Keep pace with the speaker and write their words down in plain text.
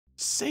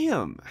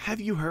Sam, have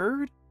you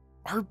heard?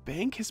 Our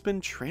bank has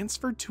been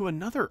transferred to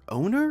another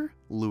owner?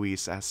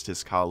 Luis asked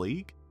his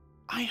colleague.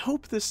 I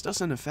hope this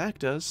doesn't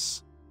affect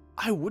us.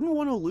 I wouldn't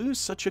want to lose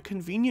such a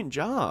convenient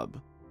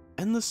job.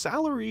 And the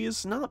salary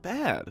is not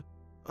bad.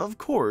 Of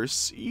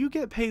course, you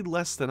get paid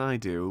less than I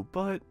do,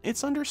 but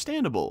it's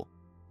understandable.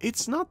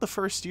 It's not the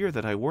first year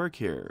that I work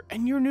here,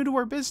 and you're new to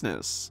our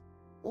business.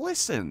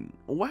 Listen,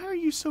 why are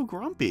you so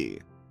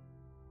grumpy?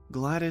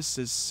 Gladys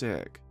is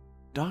sick.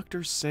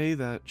 Doctors say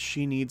that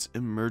she needs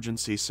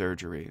emergency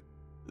surgery.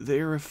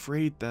 They are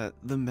afraid that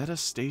the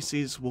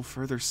metastases will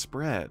further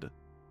spread,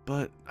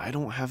 but I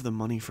don't have the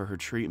money for her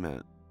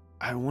treatment.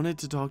 I wanted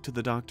to talk to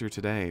the doctor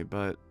today,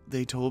 but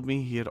they told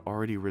me he had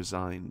already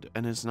resigned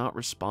and is not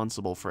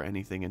responsible for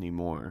anything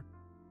anymore.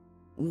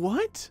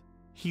 What?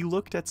 He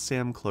looked at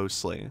Sam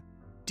closely.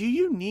 Do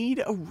you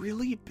need a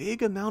really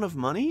big amount of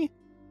money?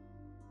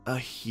 A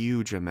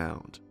huge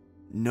amount.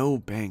 No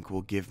bank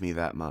will give me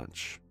that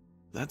much.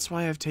 That's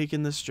why I've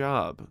taken this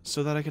job,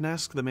 so that I can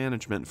ask the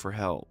management for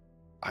help.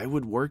 I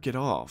would work it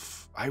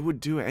off. I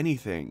would do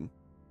anything.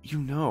 You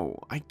know,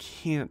 I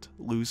can't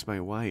lose my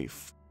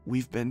wife.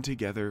 We've been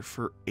together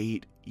for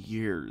 8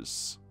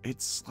 years.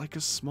 It's like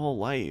a small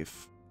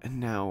life, and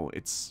now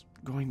it's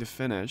going to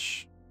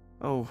finish.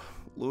 Oh,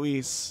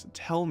 Luis,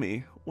 tell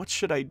me, what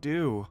should I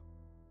do?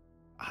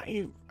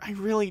 I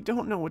really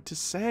don't know what to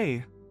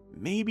say.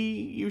 Maybe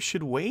you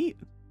should wait?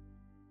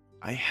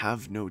 I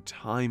have no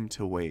time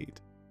to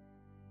wait.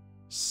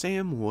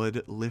 Sam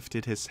Wood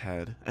lifted his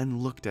head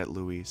and looked at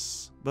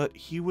Luis, but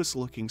he was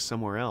looking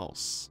somewhere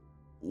else.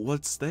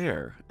 What's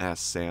there?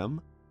 Asked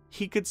Sam.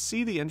 He could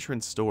see the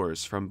entrance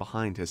doors from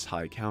behind his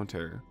high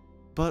counter,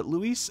 but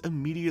Luis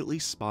immediately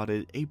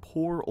spotted a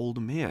poor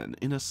old man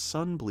in a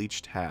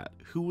sun-bleached hat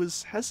who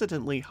was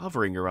hesitantly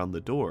hovering around the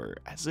door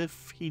as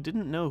if he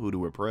didn't know who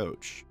to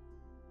approach.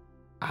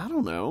 I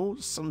don't know,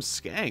 some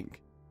skank.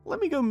 Let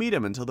me go meet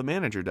him until the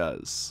manager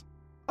does.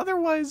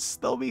 Otherwise,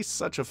 there'll be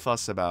such a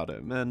fuss about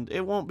him, and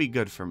it won't be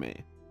good for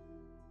me.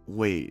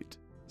 Wait.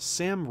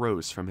 Sam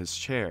rose from his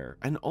chair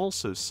and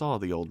also saw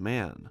the old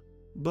man.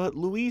 But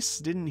Luis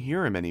didn't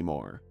hear him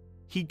anymore.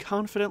 He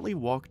confidently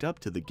walked up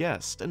to the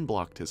guest and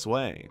blocked his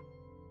way.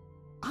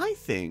 I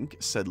think,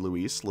 said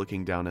Luis,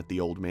 looking down at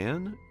the old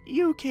man,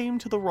 you came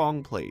to the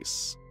wrong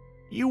place.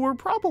 You were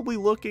probably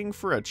looking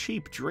for a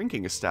cheap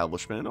drinking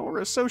establishment or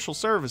a social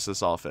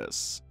services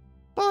office.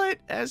 But,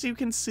 as you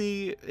can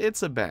see,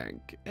 it's a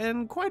bank,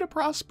 and quite a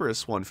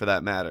prosperous one for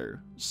that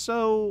matter,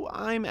 so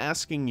I'm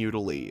asking you to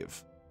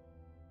leave.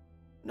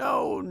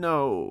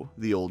 No,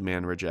 the old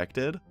man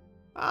rejected.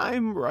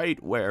 I'm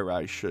right where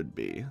I should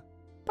be.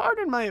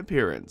 Pardon my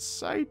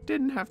appearance, I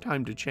didn't have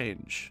time to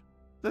change.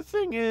 The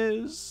thing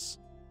is...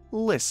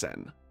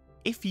 Listen,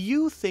 if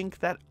you think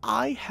that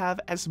I have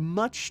as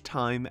much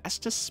time as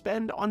to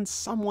spend on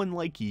someone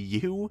like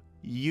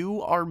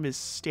you are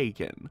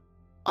mistaken.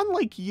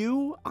 Unlike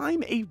you,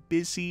 I'm a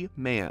busy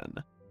man,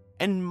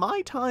 and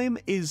my time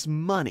is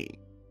money.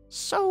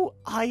 So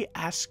I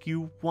ask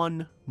you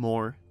one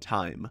more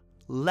time,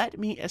 let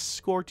me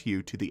escort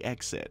you to the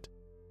exit.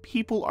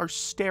 People are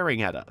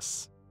staring at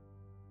us.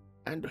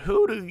 And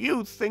who do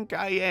you think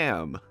I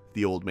am?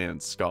 The old man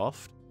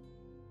scoffed.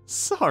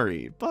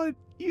 Sorry, but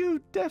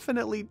you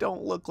definitely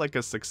don't look like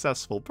a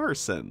successful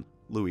person,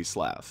 Luis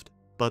laughed.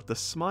 But the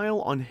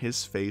smile on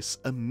his face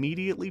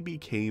immediately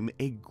became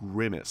a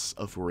grimace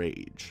of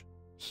rage.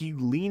 He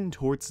leaned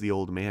towards the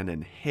old man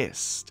and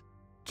hissed,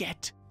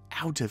 "Get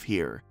out of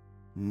here,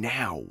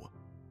 now!"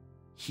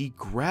 He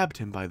grabbed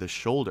him by the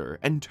shoulder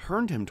and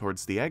turned him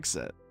towards the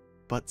exit,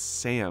 but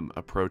Sam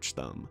approached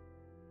them.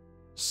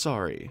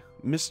 Sorry,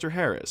 Mr.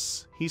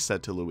 Harris, he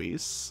said to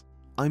Luis.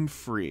 I'm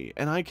free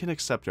and I can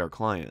accept our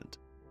client.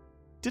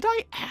 Did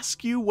I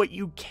ask you what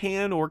you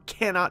can or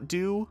cannot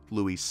do?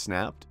 Luis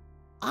snapped.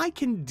 I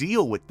can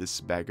deal with this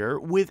beggar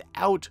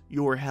without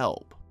your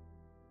help.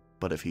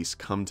 But if he's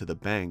come to the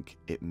bank,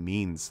 it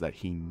means that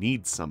he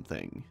needs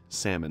something,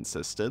 Sam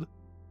insisted.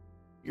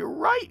 You're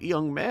right,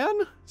 young man,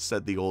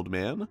 said the old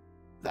man.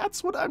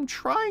 That's what I'm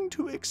trying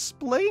to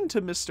explain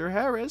to Mr.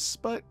 Harris,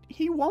 but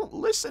he won't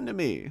listen to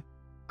me.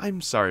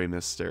 I'm sorry,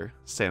 mister,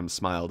 Sam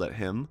smiled at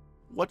him.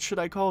 What should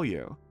I call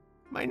you?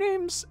 My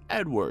name's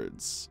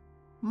Edwards.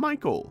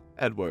 Michael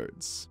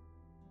Edwards.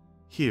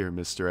 Here,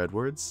 Mr.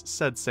 Edwards,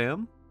 said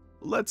Sam.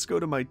 Let's go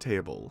to my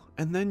table,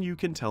 and then you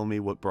can tell me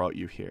what brought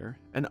you here,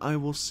 and I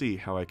will see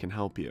how I can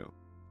help you.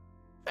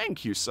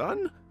 Thank you,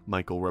 son,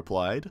 Michael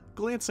replied,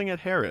 glancing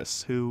at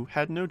Harris, who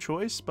had no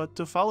choice but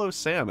to follow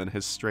Sam and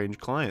his strange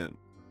client.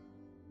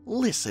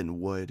 Listen,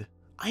 Wood,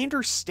 I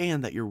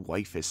understand that your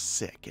wife is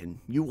sick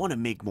and you want to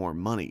make more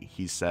money,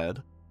 he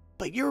said,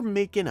 but you're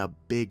making a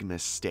big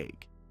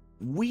mistake.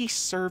 We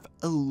serve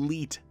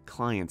elite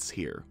clients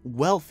here,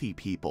 wealthy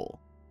people.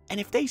 And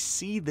if they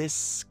see this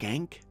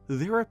skank,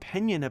 their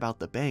opinion about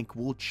the bank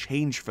will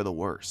change for the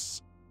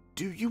worse.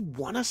 Do you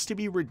want us to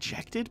be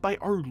rejected by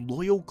our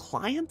loyal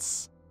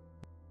clients?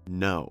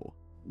 No,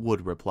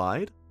 Wood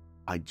replied.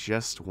 I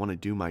just want to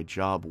do my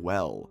job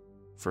well.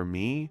 For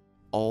me,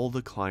 all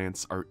the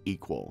clients are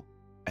equal.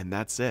 And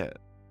that's it.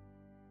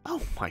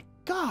 Oh my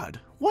God,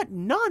 what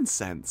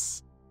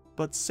nonsense!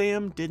 But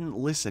Sam didn't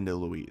listen to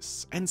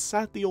Luis and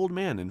sat the old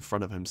man in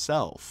front of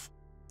himself.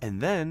 And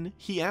then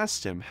he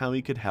asked him how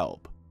he could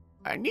help.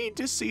 I need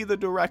to see the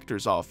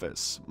director's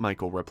office,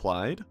 Michael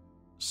replied.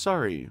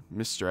 Sorry,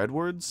 Mr.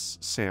 Edwards,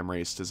 Sam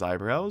raised his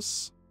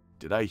eyebrows.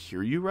 Did I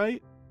hear you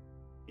right?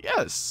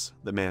 Yes,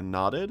 the man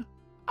nodded.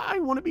 I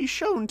want to be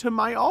shown to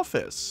my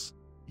office.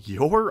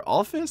 Your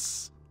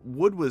office?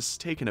 Wood was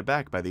taken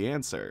aback by the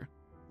answer.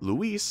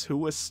 Luis, who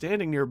was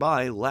standing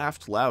nearby,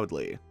 laughed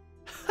loudly.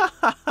 Ha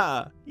ha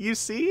ha, you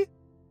see?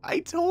 I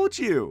told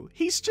you,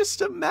 he's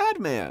just a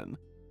madman.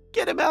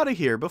 Get him out of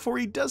here before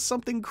he does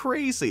something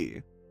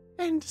crazy.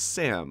 And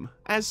Sam,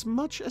 as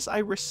much as I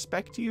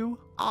respect you,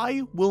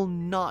 I will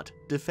not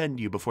defend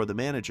you before the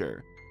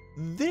manager.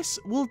 This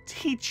will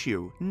teach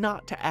you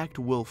not to act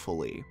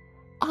willfully.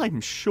 I'm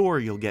sure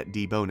you'll get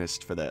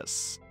debonused for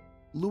this.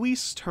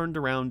 Luis turned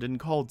around and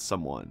called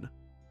someone.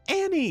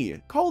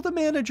 Annie, call the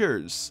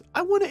managers.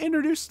 I want to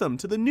introduce them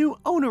to the new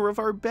owner of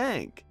our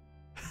bank.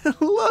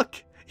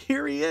 Look,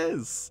 here he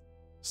is.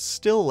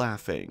 Still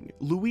laughing,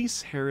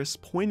 Luis Harris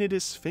pointed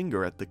his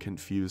finger at the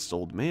confused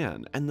old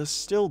man and the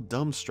still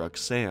dumbstruck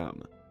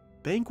Sam.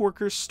 Bank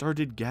workers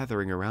started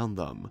gathering around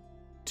them.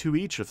 To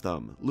each of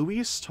them,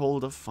 Luis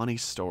told a funny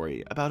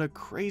story about a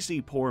crazy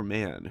poor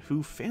man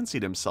who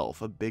fancied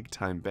himself a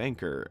big-time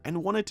banker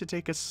and wanted to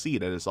take a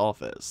seat at his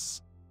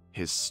office.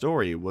 His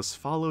story was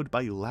followed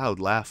by loud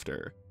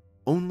laughter.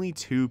 Only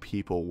two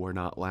people were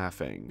not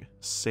laughing,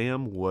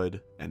 Sam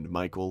Wood and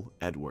Michael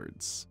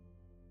Edwards.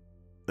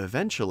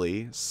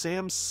 Eventually,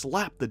 Sam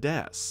slapped the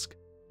desk.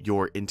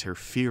 You're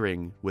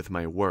interfering with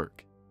my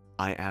work.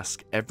 I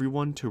ask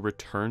everyone to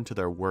return to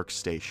their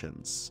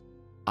workstations.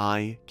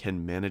 I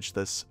can manage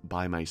this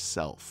by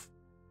myself.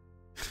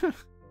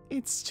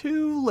 It's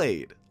too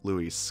late,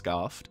 Luis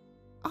scoffed.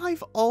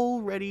 I've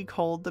already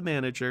called the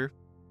manager.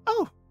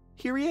 Oh,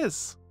 here he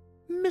is.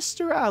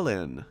 Mr.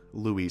 Allen,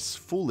 Luis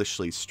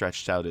foolishly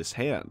stretched out his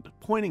hand,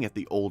 pointing at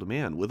the old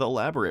man with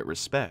elaborate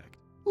respect.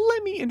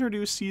 Let me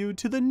introduce you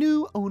to the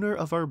new owner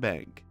of our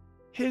bank.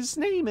 His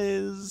name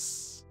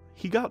is...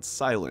 He got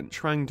silent,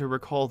 trying to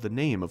recall the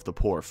name of the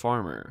poor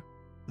farmer.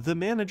 The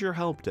manager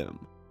helped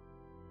him.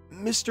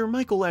 Mr.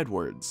 Michael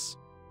Edwards.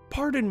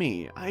 Pardon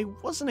me, I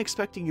wasn't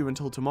expecting you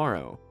until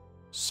tomorrow.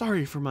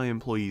 Sorry for my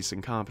employees'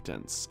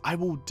 incompetence. I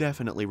will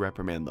definitely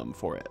reprimand them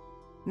for it.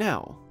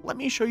 Now, let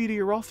me show you to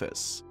your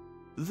office.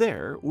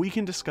 There, we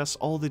can discuss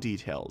all the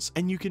details,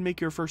 and you can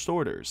make your first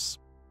orders.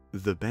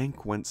 The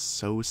bank went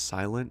so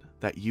silent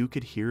that you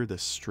could hear the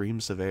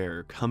streams of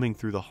air coming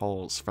through the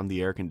halls from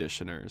the air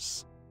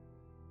conditioners.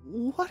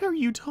 What are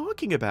you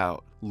talking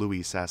about?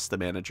 Luis asked the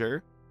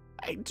manager.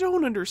 I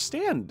don't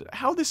understand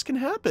how this can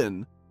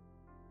happen.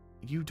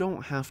 You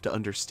don't have to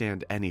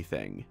understand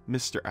anything,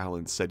 Mr.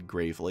 Allen said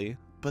gravely,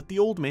 but the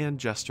old man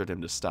gestured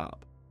him to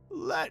stop.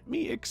 Let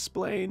me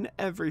explain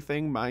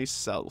everything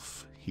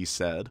myself, he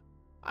said.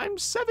 I'm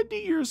 70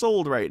 years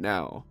old right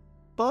now,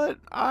 but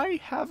I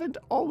haven't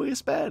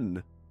always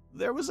been.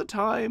 There was a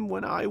time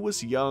when I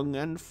was young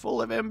and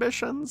full of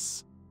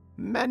ambitions.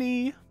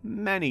 Many,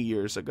 many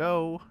years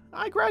ago,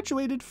 I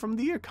graduated from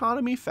the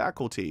economy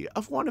faculty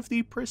of one of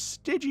the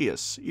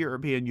prestigious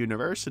European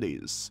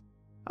universities.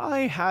 I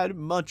had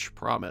much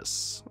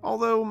promise,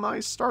 although my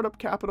startup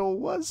capital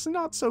was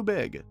not so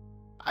big.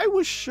 I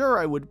was sure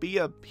I would be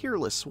a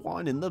peerless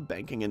one in the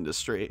banking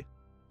industry.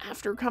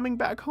 After coming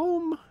back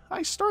home,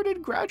 I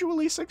started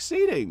gradually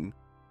succeeding.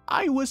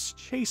 I was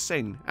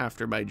chasing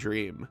after my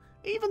dream,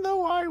 even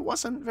though I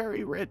wasn't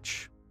very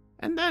rich.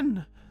 And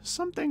then,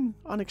 something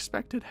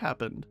unexpected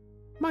happened.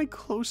 My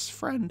close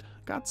friend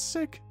got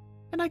sick,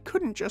 and I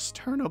couldn't just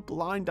turn a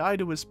blind eye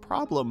to his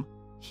problem.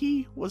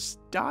 He was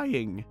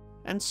dying,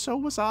 and so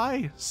was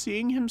I,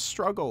 seeing him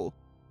struggle.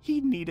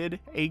 He needed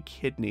a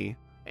kidney,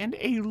 and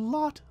a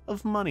lot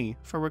of money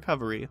for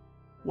recovery.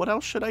 What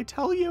else should I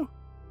tell you?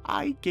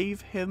 I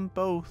gave him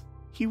both.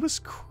 He was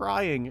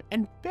crying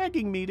and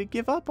begging me to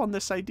give up on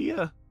this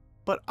idea,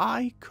 but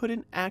I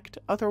couldn't act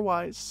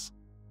otherwise.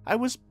 I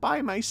was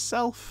by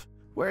myself,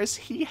 whereas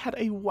he had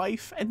a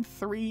wife and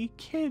 3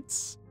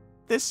 kids.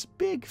 This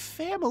big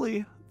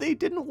family, they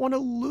didn't want to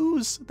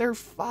lose their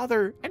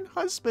father and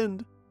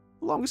husband.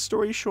 Long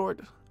story short,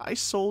 I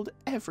sold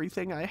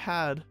everything I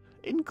had,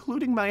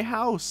 including my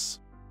house.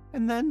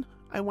 And then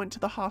I went to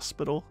the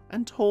hospital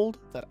and told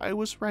that I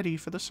was ready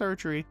for the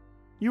surgery.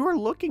 You are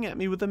looking at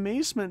me with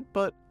amazement,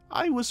 but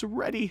I was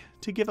ready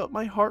to give up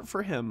my heart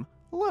for him,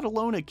 let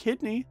alone a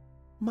kidney.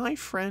 My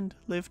friend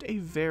lived a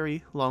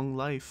very long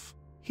life.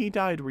 He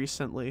died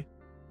recently.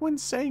 When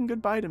saying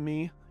goodbye to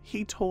me,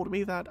 he told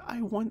me that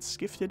I once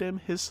gifted him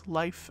his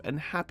life and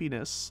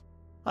happiness.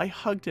 I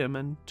hugged him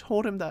and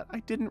told him that I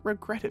didn't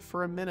regret it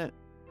for a minute.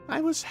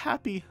 I was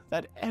happy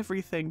that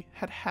everything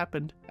had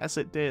happened as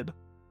it did.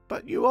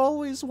 But you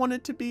always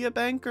wanted to be a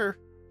banker,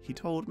 he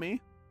told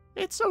me.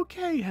 It's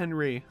okay,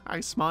 Henry, I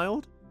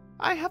smiled.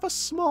 I have a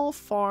small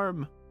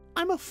farm.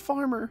 I'm a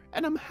farmer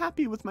and I'm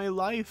happy with my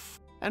life.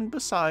 And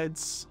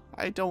besides,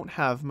 I don't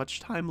have much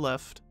time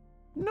left.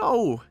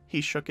 No,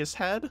 he shook his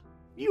head.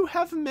 You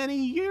have many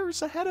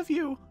years ahead of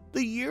you,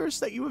 the years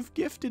that you have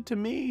gifted to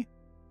me.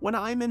 When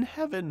I'm in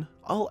heaven,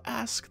 I'll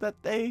ask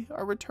that they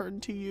are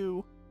returned to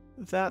you.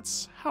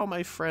 That's how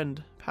my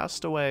friend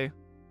passed away,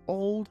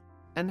 old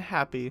and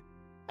happy.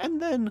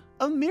 And then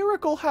a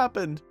miracle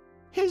happened.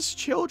 His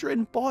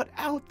children bought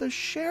out the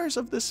shares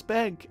of this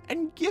bank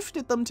and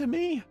gifted them to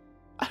me.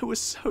 I was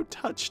so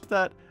touched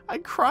that I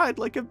cried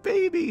like a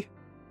baby.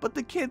 But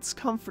the kids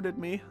comforted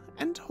me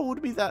and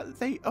told me that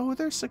they owe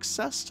their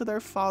success to their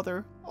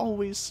father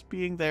always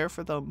being there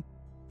for them.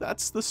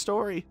 That's the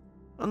story.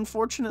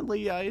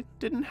 Unfortunately, I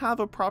didn't have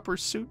a proper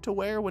suit to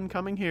wear when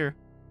coming here,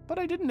 but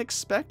I didn't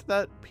expect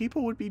that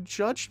people would be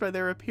judged by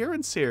their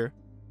appearance here.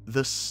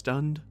 The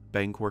stunned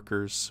bank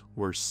workers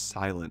were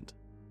silent.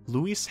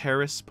 Luis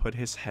Harris put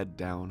his head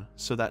down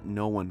so that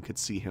no one could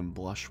see him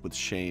blush with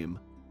shame.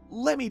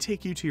 "Let me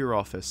take you to your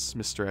office,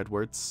 Mr.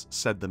 Edwards,"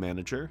 said the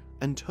manager,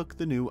 and took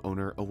the new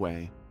owner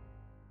away.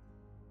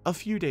 A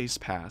few days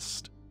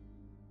passed.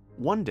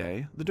 One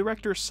day, the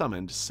director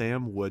summoned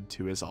Sam Wood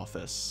to his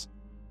office.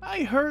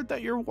 "I heard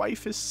that your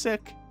wife is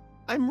sick.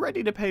 I'm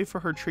ready to pay for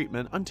her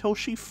treatment until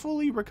she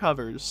fully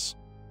recovers.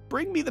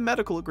 Bring me the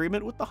medical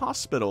agreement with the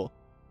hospital,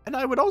 and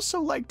I would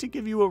also like to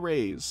give you a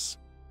raise.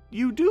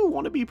 You do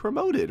want to be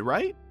promoted,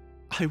 right?"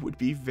 "I would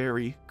be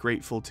very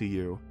grateful to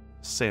you,"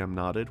 Sam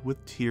nodded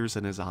with tears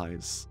in his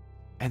eyes.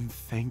 "And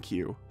thank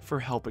you for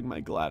helping my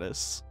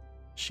Gladys.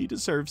 She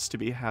deserves to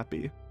be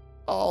happy."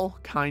 "All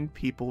kind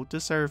people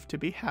deserve to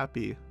be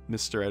happy,"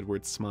 Mr.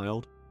 Edwards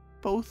smiled.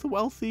 "Both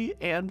wealthy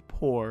and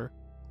poor.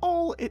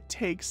 All it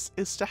takes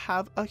is to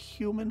have a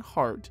human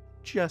heart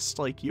just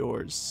like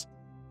yours,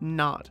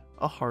 not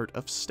a heart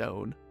of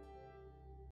stone."